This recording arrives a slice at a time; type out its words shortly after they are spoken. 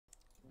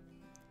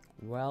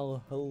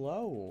Well,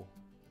 hello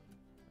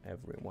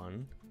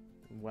everyone.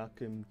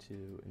 Welcome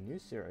to a new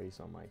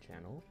series on my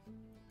channel.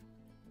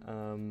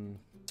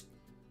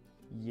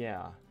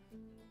 Yeah.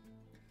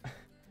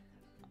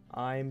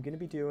 I'm gonna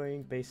be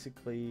doing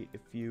basically,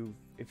 if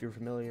you're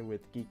familiar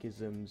with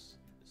Geekism's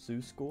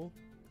Zoo School,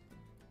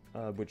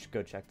 which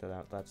go check that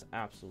out. That's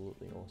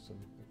absolutely awesome.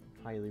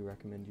 Highly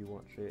recommend you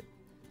watch it.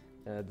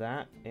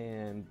 That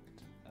and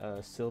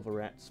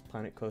Silverette's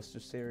Planet Coaster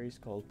series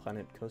called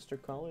Planet Coaster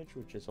College,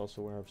 which is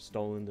also where I've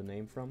stolen the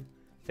name from.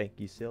 Thank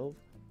you, Silv.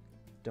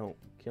 Don't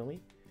kill me.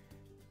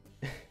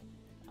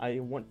 I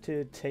want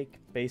to take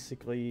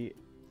basically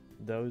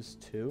those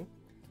two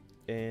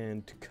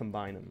and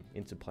combine them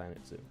into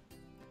Planet Zoo.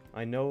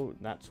 I know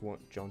that's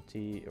what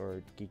Jonty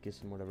or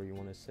Geekism, whatever you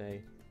want to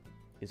say,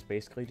 is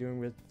basically doing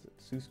with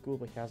Zoo School,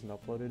 but he hasn't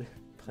uploaded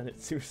Planet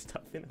Zoo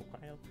stuff in a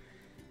while.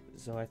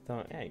 So I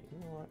thought, hey, you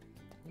know what?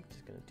 I'm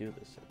just gonna do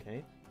this,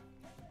 okay?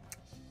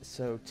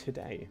 So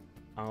today,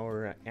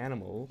 our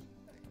animal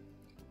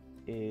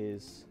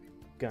is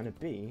gonna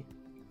be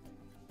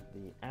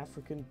the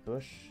African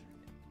bush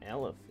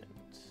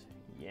elephant.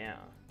 Yeah.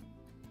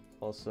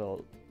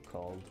 Also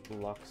called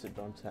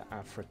Loxodonta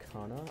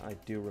africana. I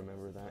do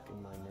remember that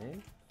in my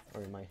name,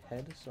 or in my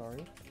head,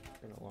 sorry. It's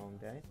been a long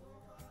day.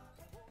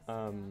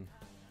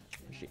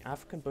 The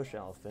African bush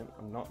elephant.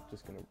 I'm not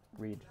just gonna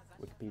read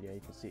Wikipedia,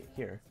 you can see it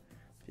here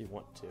if you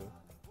want to.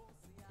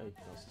 You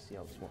can also see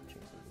I was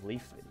watching some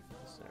leaf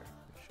videos there,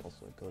 which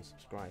also go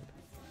subscribe.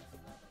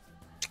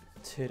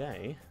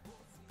 Today,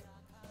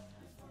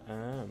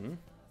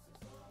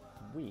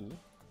 we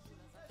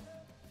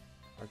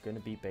are going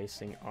to be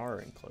basing our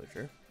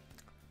enclosure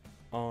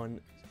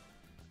on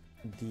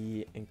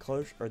the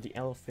enclosure, or the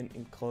elephant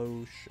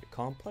enclosure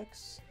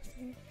complex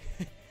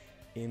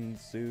in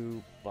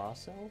Zoo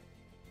Basel,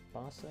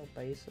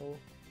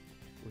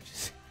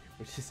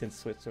 which is in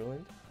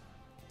Switzerland.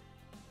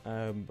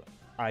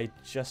 I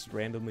just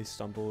randomly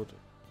stumbled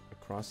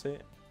across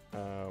it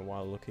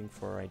while looking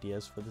for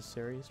ideas for this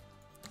series,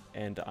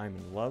 and I'm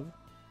in love,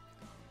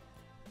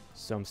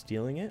 so I'm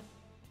stealing it.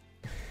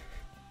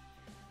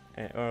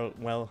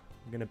 Well,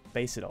 I'm gonna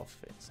base it off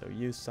it, so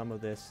use some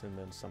of this and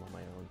then some of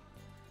my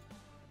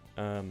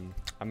own.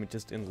 I'm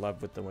just in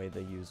love with the way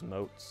they use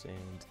moats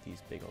and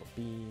these big old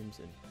beams,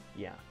 and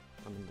yeah,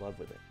 I'm in love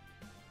with it.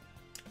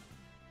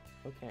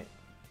 Okay,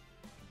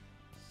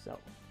 so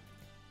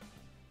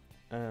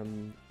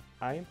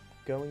I'm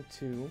going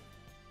to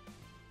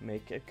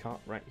make a cut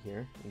right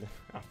here, and then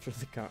after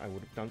the cut I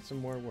would have done some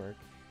more work,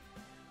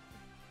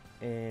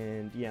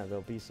 and yeah,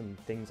 there'll be some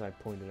things I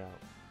pointed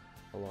out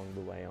along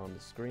the way on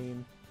the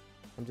screen.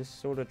 I'm just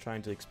sort of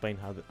trying to explain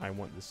how I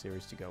want the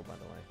series to go, by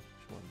the way,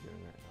 which is what I'm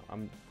doing right now.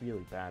 I'm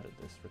really bad at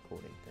this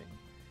recording thing.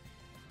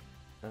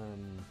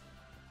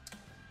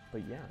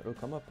 But yeah, it'll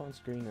come up on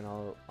screen and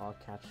I'll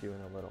catch you in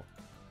a little.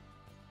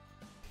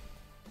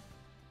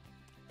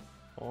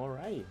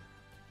 Alright.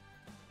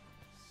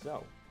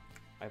 So,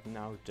 I've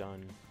now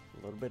done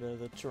a little bit of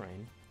the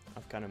terrain.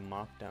 I've kind of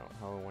marked out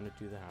how I want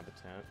to do the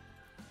habitat.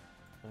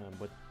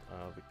 With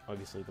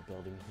obviously the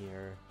building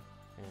here,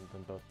 and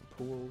then both the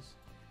pools.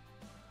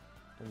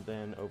 And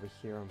then over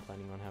here I'm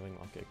planning on having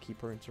like a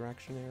keeper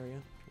interaction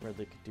area, where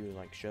they could do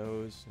like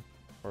shows,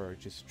 or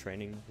just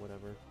training,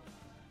 whatever.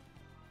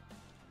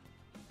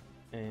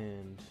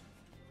 And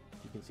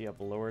you can see I've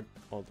lowered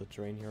all the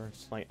terrain here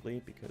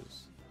slightly,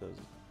 because the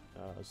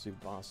Zoo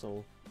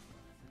Basel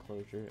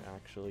enclosure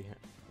actually,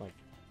 like,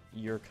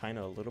 you're kind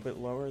of a little bit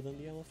lower than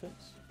the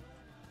elephants,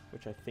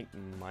 which I think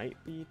might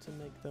be to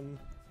make them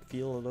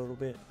feel a little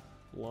bit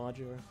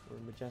larger or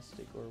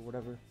majestic or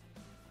whatever.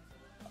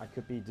 I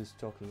could be just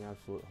talking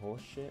absolute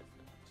horse shit,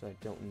 so I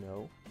don't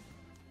know.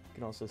 You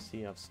can also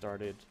see I've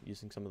started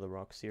using some of the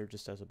rocks here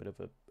just as a bit of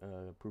a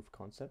proof of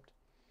concept.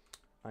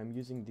 I'm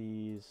using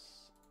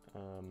these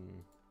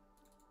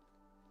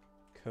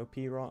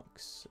Kopi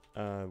rocks,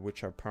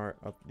 which are part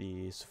of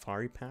the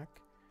Safari Pack,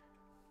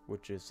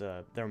 which is,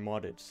 they're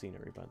modded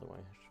scenery, by the way.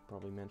 I should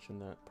probably mention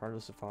that. Part of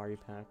the Safari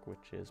Pack,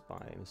 which is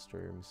by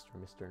Mr.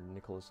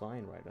 Nicholas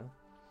Lionrider.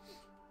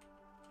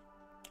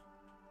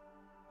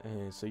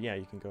 So yeah,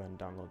 you can go ahead and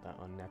download that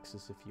on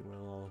Nexus if you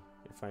will.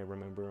 If I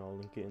remember, I'll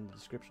link it in the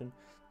description.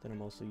 Then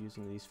I'm also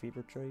using these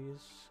fever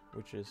trees,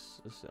 which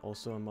is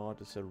also a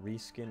mod. It's a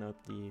reskin of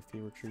the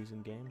fever trees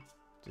in game.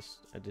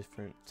 Just a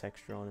different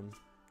texture on them.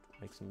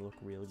 Makes them look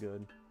really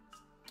good.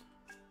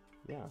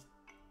 Yeah.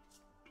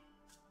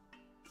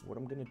 What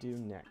I'm gonna do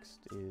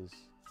next is,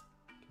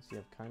 you can see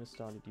I've kind of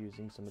started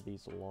using some of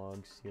these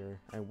logs here.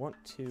 I want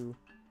to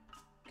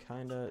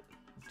kind of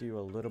do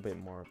a little bit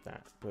more of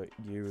that, but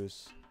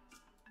use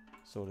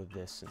sort of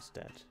this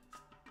instead.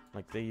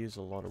 Like, they use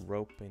a lot of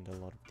rope and a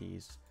lot of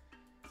these,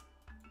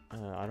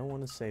 I don't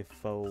want to say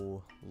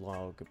faux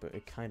log, but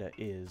it kind of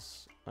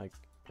is. Like,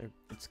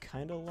 it's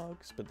kind of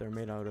logs, but they're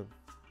made out of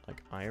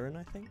like iron,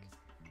 I think.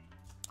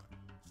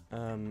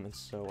 And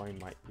so I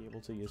might be able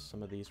to use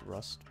some of these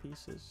rust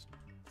pieces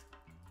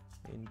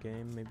in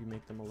game, maybe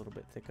make them a little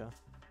bit thicker.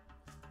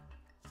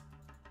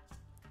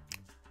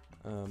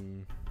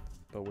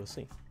 But we'll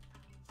see.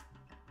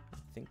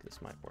 think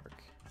this might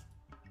work.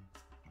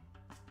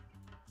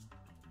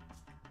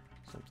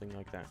 Something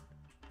like that.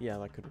 Yeah,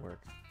 that could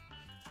work.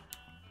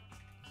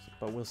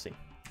 But we'll see.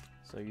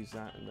 So use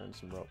that and then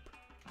some rope.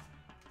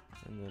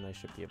 And then I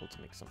should be able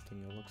to make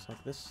something that looks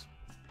like this.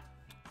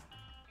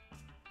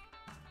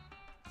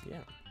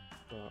 Yeah,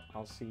 but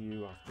I'll see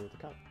you after the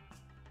cut.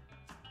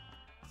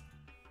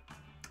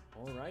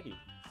 Alrighty.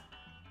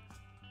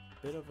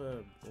 Bit of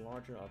a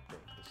larger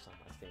update this time,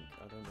 I think.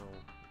 I don't know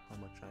how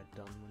much I'd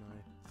done when I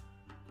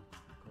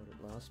got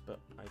it last, but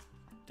I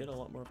did a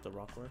lot more of the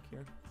rock work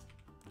here.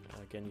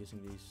 Again, using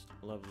these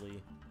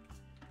lovely,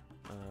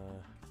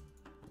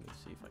 let me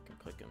see if I can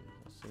click them.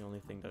 That's the only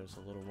thing that is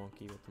a little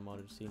wonky with the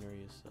modded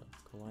scenery is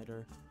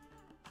collider.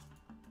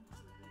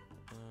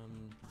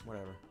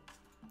 Whatever.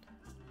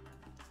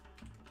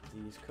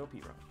 These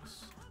Kopi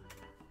rocks.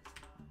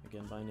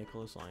 Again by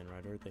Nicholas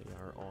Lionrider, they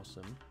are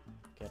awesome.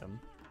 Get them.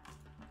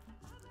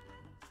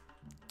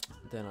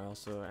 Then I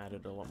also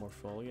added a lot more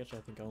foliage. I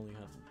think I only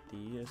had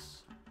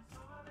these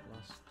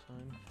last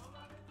time.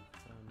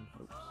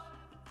 Oops.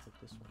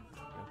 This one.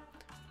 There we go.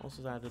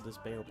 Also added this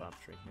baobab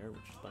tree here,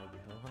 which is by the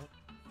Hellhat.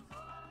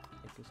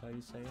 I think is how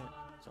you say it.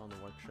 It's on the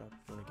workshop if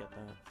you want to get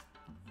that.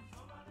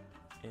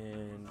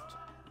 And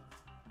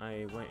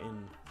I went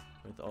in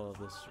with all of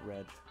this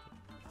red,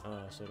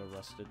 sort of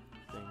rusted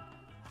thing,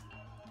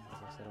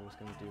 as I said I was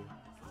going to do.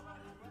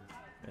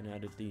 And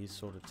added these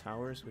sort of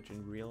towers, which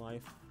in real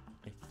life,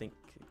 I think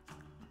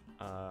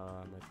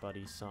my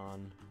buddy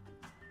San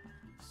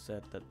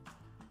said that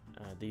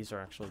these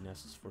are actually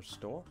nests for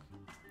stork,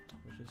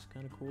 which is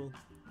kind of cool.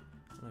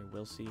 And I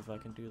will see if I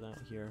can do that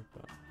here,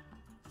 but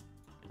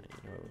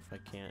you know, if I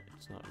can't,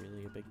 it's not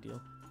really a big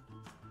deal.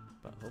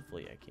 But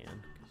hopefully I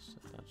can, because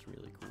that's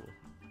really cool.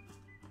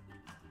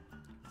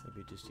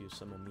 Maybe just use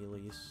some of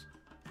Mealy's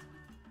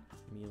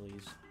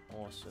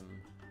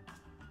awesome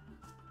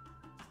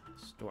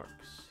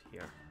storks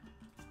here.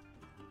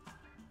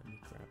 Let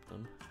me grab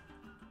them.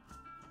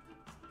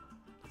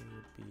 They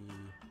would be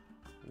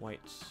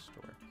white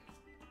stork.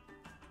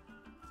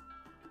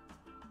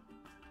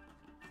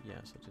 Yeah,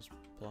 so just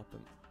plop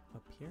them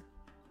up here.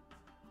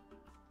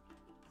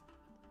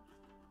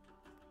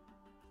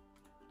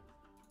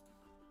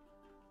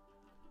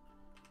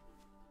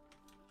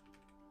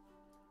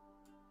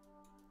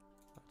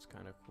 That's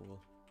kind of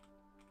cool.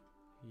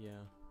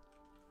 Yeah.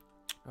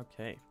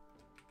 Okay.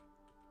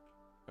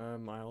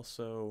 I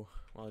also,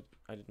 well,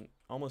 I didn't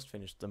almost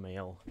finish the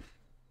male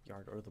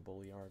yard or the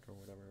bull yard or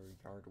whatever,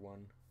 yard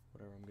one,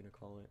 whatever I'm gonna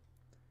call it.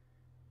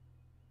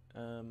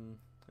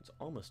 It's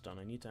almost done.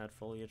 I need to add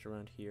foliage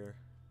around here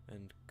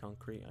and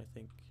concrete, I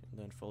think, and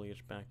then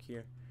foliage back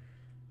here,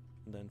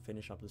 and then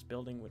finish up this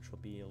building, which will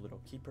be a little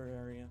keeper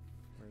area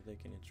where they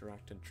can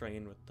interact and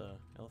train with the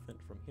elephant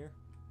from here.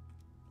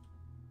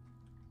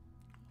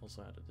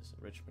 Also added this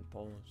enrichment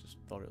pole, just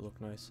thought it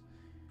looked nice.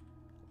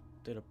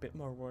 Did a bit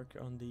more work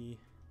on the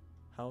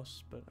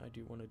house, but I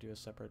do want to do a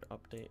separate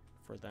update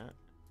for that.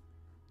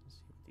 Let's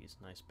see, these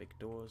nice big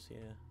doors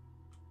here.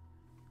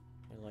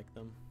 I like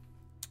them.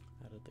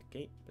 Added the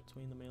gate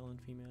between the male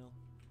and female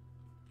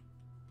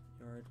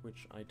yard,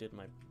 which I did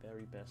my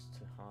very best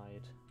to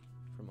hide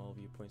from all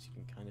viewpoints. You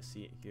can kind of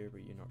see it here,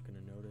 but you're not going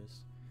to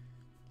notice.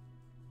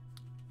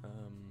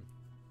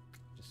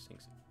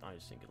 I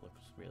just think it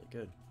looks really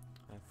good.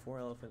 I have 4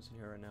 elephants in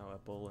here right now, a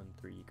bull and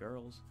 3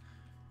 girls.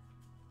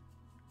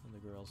 And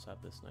the girls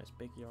have this nice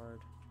big yard,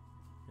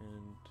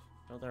 and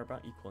well, they're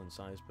about equal in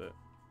size, but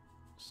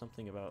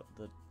something about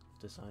the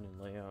design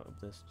and layout of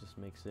this just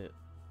makes it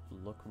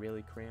look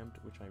really crammed,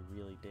 which I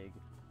really dig.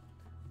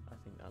 I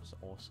think that's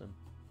awesome.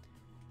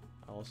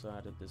 I also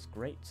added this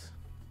grate,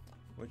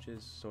 which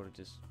is sort of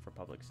just for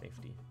public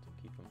safety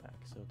to keep them back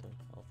so the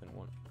elephant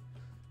won't.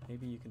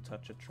 Maybe you can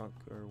touch a trunk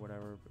or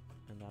whatever,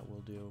 and that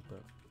will do,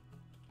 but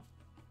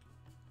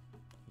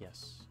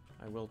yes,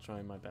 I will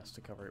try my best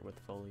to cover it with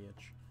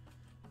foliage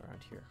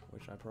around here,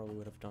 which I probably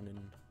would have done in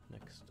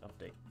next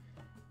update.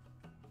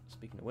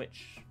 Speaking of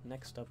which,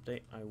 next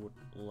update I would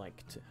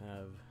like to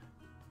have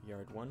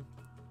yard 1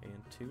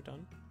 and 2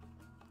 done,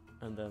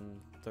 and then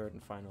third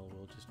and final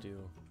we'll just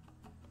do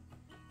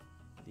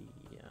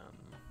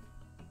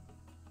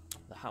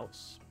the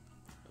house,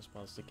 as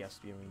well as the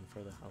guest viewing for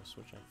the house,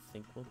 which I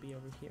think will be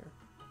over here,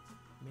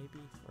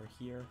 maybe, or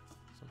here,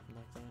 something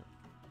like that.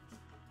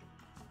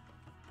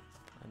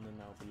 And then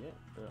that'll be it,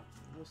 but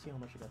we'll see how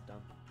much I got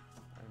done,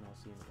 and I'll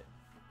see you in a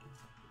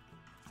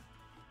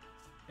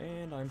bit.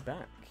 And I'm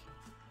back.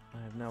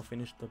 I have now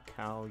finished the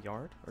cow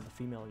yard, or the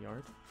female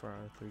yard, for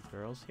our 3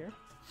 girls here.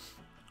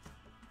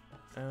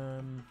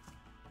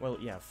 Well,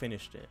 yeah,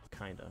 finished it,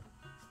 kinda.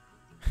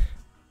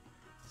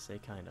 Say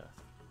kinda.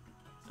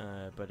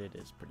 But it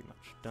is pretty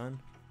much done.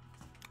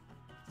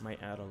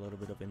 Might add a little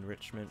bit of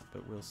enrichment,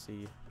 but we'll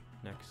see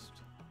next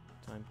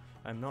time.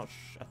 I'm not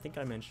I think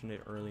I mentioned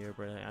it earlier,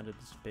 but I added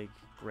this big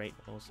grate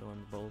also on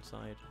the bull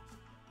side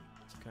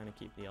to kind of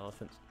keep the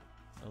elephant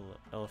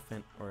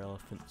or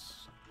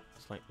elephants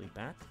slightly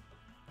back.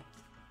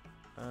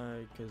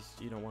 Because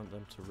you don't want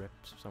them to rip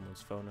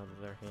someone's phone out of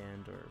their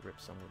hand or rip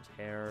someone's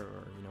hair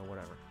or, you know,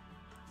 whatever.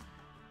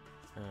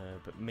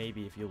 but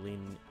maybe if you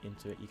lean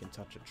into it, you can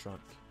touch a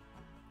trunk.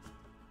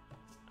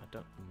 I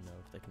don't know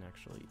if they can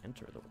actually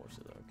enter the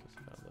water though, because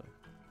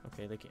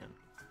okay, they can,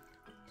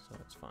 so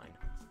that's fine.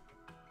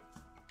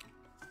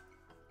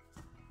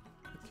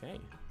 Okay,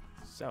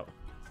 so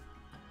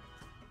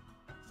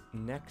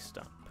next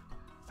up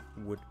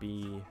would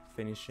be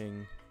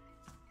finishing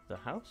the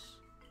house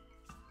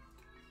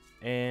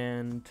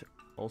and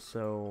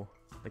also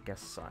the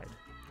guest side,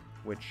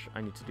 which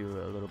I need to do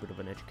a little bit of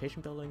an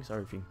education building.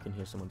 Sorry if you can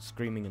hear someone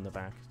screaming in the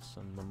back. It's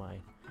some of my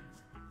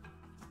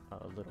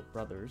little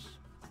brothers.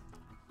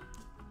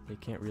 They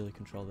can't really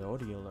control the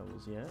audio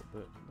levels yet,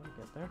 but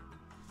they'll get there.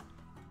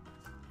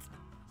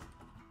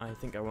 I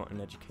think I want an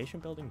education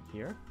building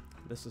here.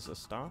 This is a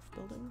staff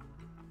building,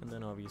 and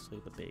then obviously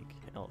the big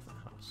elephant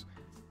house,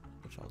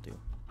 which I'll do.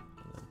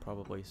 And then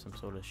probably some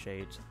sort of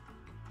shade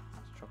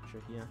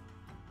structure here.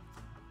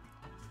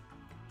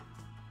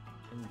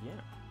 And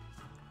yeah,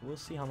 we'll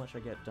see how much I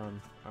get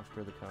done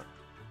after the cut.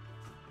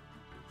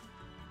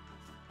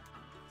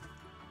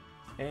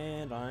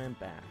 And I'm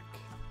back.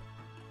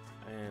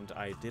 And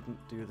I didn't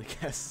do the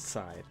guest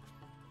side,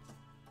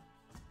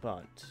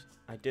 but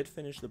I did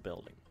finish the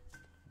building,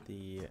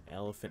 the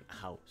elephant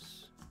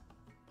house.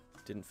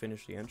 Didn't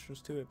finish the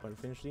entrance to it, but I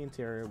finished the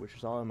interior, which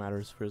is all that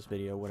matters for this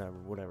video.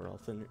 Whatever. I'll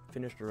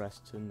finish the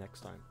rest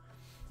next time.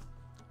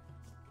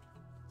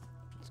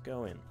 Let's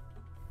go in.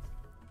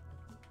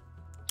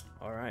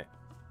 All right.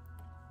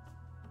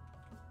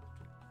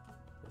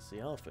 It's the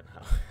elephant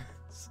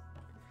house.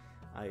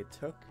 I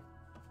took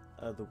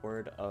the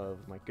word of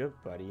my good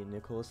buddy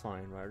Nicholas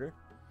Lionrider,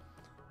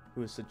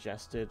 who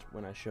suggested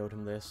when I showed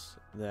him this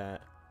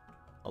that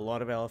a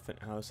lot of elephant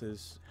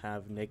houses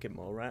have naked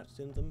mole rats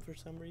in them for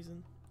some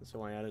reason.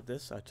 So I added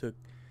this.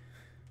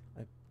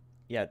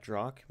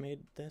 Drock made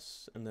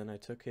this, and then I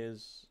took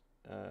his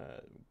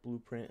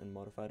blueprint and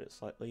modified it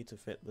slightly to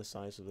fit the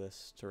size of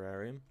this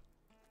terrarium.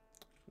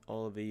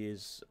 All of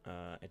these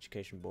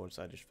education boards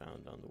I just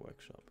found on the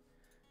workshop.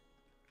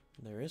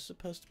 There is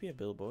supposed to be a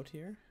billboard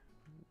here.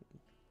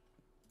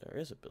 There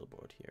is a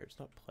billboard here. It's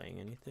not playing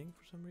anything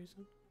for some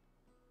reason.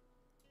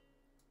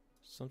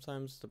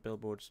 Sometimes the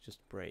billboards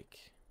just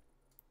break.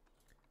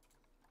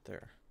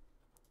 There.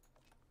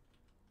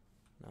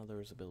 Now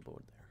there is a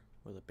billboard there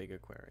with a big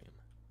aquarium.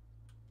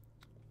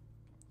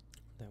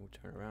 Then we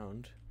turn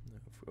around.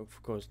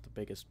 Of course, the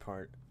biggest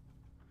part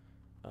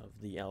of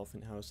the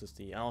elephant house is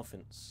the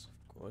elephants,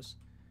 of course.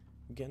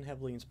 Again,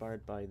 heavily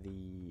inspired by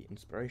the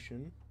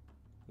Inspiration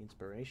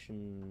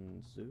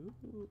Zoo?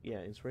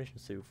 Yeah, Inspiration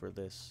Zoo for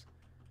this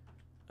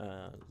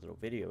little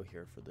video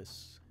here for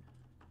this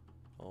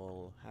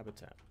whole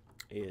habitat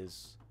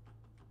is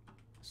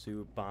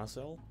Zoo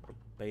Basel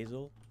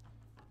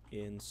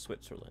in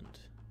Switzerland.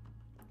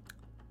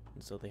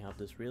 And so they have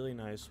this really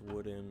nice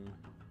wooden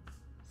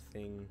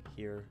thing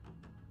here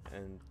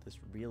and this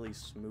really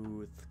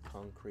smooth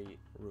concrete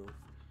roof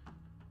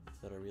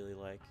that I really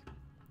like.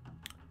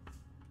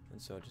 And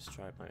so I just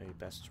tried my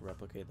best to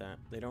replicate that.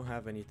 They don't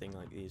have anything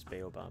like these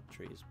baobab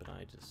trees, but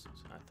I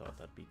thought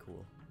that'd be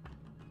cool.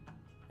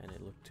 And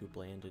it looked too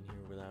bland in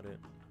here without it.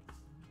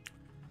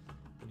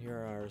 And here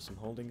are some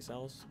holding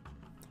cells.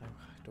 I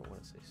don't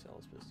want to say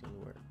cells, but it's the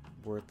only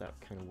word that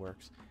kind of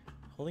works.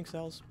 Holding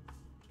cells.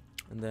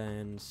 And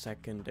then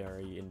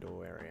secondary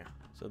indoor area.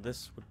 So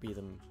this would be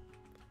the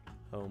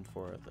home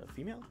for the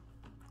female,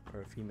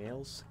 or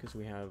females, because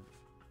we have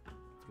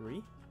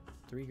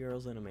three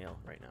girls and a male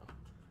right now.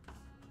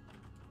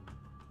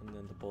 And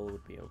then the bull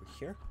would be over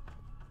here.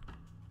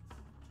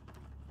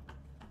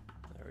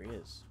 There he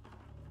is.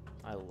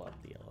 I love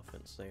the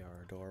elephants, they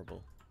are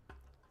adorable.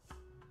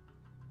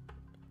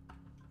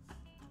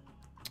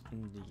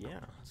 And yeah,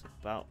 it's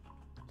about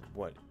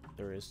what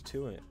there is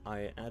to it.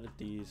 I added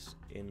these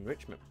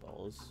enrichment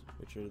balls,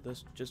 which are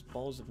just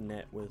balls of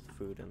net with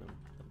food in them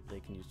that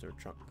they can use their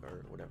trunk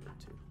or whatever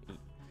to eat.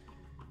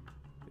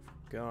 If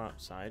we go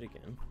outside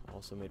again, I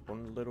also made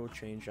one little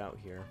change out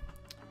here.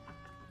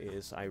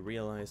 Is I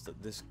realized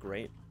that this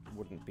grate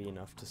wouldn't be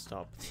enough to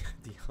stop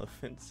the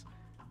elephants.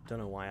 Don't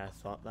know why I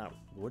thought that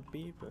would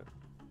be, but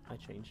I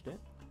changed it.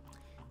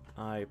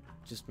 I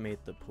just made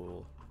the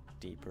pool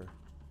deeper.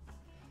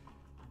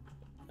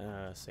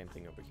 Same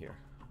thing over here.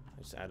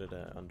 I just added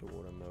an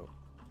underwater moat,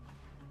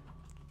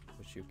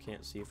 which you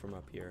can't see from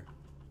up here.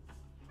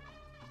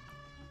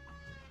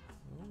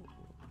 Ooh.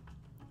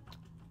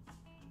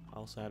 I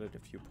also added a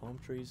few palm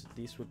trees.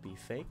 These would be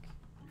fake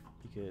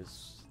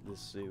because this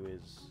zoo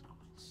is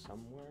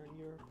somewhere in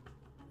Europe,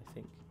 I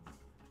think. I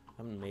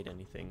haven't made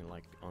anything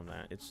like on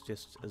that. It's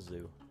just a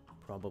zoo,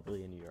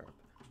 probably in Europe.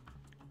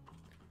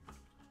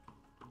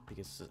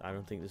 Because I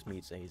don't think this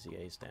meets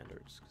AZA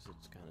standards because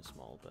it's kind of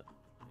small, but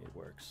it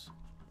works.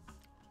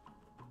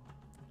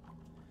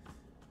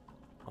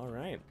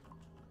 Alright,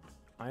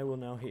 I will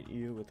now hit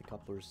you with a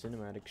couple of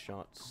cinematic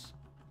shots,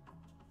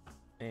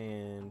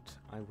 and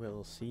I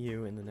will see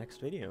you in the next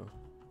video.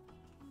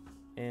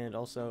 And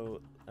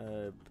also,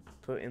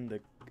 put in the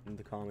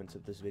comments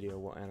of this video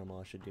what animal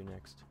I should do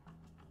next.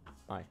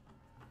 Bye.